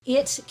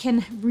it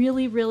can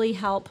really, really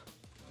help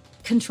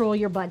control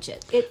your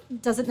budget.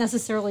 It doesn't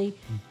necessarily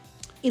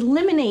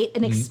eliminate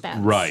an expense.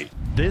 Right.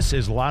 This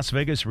is Las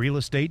Vegas Real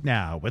Estate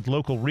Now with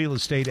local real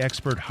estate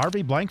expert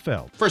Harvey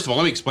Blankfeld. First of all,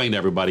 let me explain to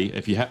everybody,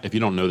 if you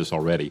don't know this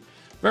already,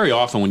 very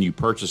often when you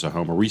purchase a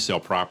home or resale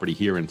property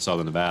here in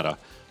Southern Nevada,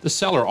 the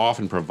seller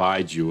often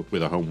provides you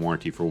with a home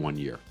warranty for 1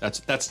 year.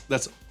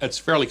 That's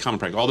fairly common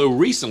practice. Although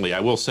recently, I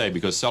will say,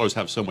 because sellers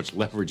have so much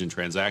leverage in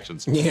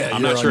transactions,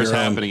 I'm not sure it's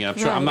happening.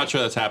 I'm not sure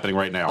that's happening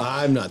right now.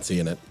 I'm not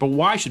seeing it. But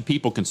why should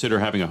people consider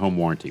having a home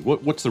warranty?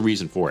 What's the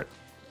reason for it?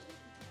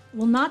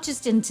 Well, not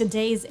just in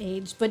today's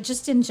age, but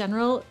just in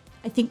general,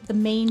 I think the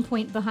main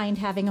point behind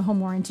having a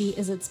home warranty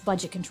is its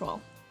budget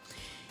control.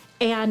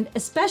 And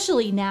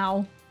especially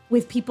now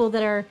with people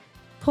that are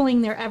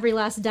pulling their every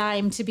last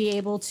dime to be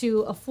able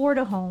to afford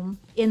a home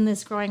in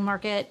this growing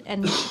market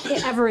and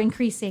ever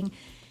increasing.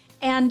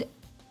 And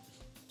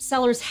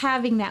sellers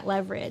having that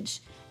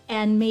leverage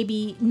and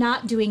maybe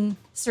not doing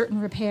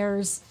certain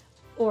repairs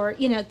or,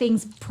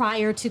 things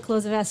prior to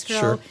close of escrow,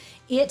 Sure.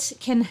 It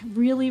can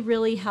really,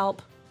 really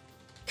help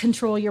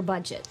control your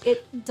budget.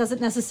 It doesn't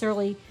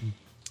necessarily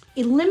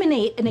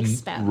eliminate an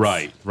expense.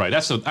 Right.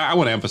 I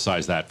want to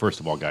emphasize that, first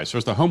of all, guys.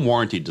 First, the home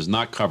warranty does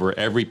not cover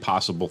every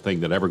possible thing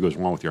that ever goes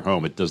wrong with your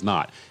home. It does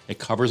not. It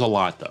covers a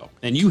lot, though.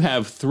 And you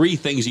have 3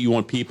 things that you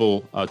want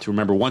people to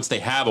remember once they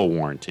have a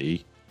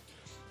warranty.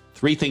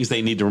 3 things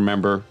they need to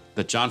remember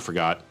that John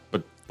forgot,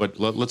 but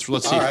let's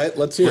see. All right,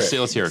 let's hear it.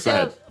 Let's hear it. Go So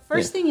ahead.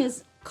 first thing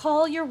is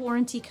call your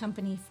warranty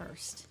company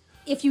first.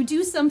 If you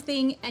do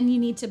something and you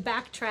need to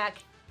backtrack,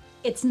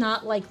 it's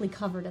not likely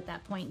covered at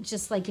that point.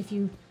 Just like if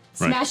you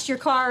smashed your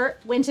car,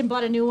 went and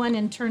bought a new one,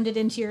 and turned it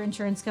into your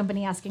insurance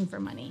company asking for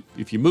money.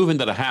 If you move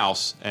into the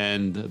house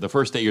and the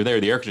first day you're there,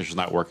 the air conditioner's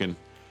not working,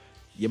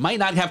 you might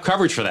not have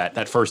coverage for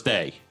that first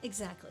day.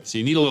 Exactly. So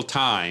you need a little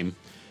time.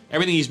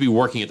 Everything needs to be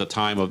working at the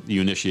time of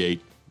you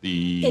initiate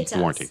the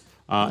warranty.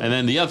 And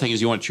then the other thing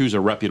is you want to choose a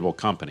reputable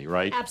company,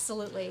 right?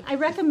 Absolutely. I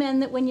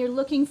recommend that when you're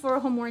looking for a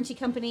home warranty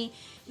company,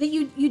 that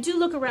you do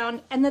look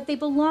around and that they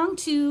belong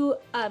to,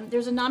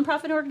 there's a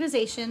nonprofit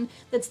organization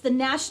that's the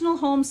National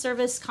Home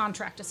Service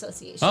Contract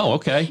Association. Oh,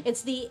 okay.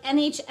 It's the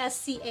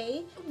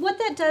NHSCA. What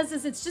that does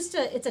is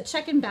it's a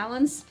check and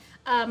balance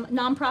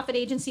nonprofit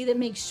agency that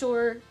makes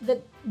sure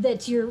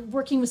that you're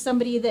working with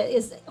somebody that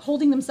is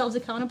holding themselves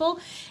accountable.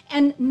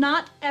 And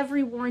not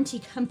every warranty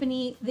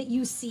company that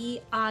you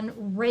see on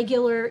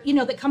regular,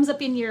 that comes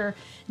up in your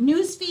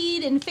news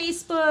feed in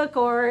Facebook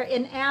or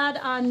an ad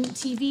on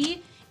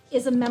TV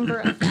is a member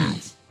of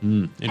that.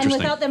 And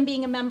without them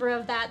being a member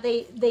of that,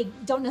 they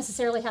don't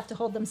necessarily have to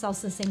hold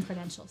themselves to the same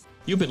credentials.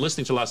 You've been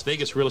listening to Las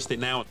Vegas Real Estate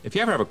Now. If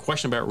you ever have a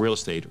question about real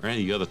estate or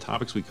any of the other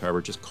topics we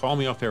cover, just call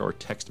me off air or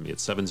text me at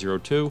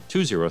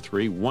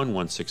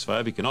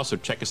 702-203-1165. You can also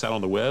check us out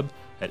on the web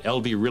at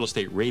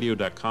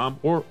lvrealestateradio.com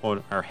or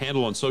on our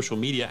handle on social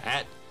media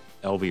at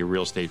LV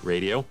Real Estate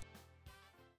Radio.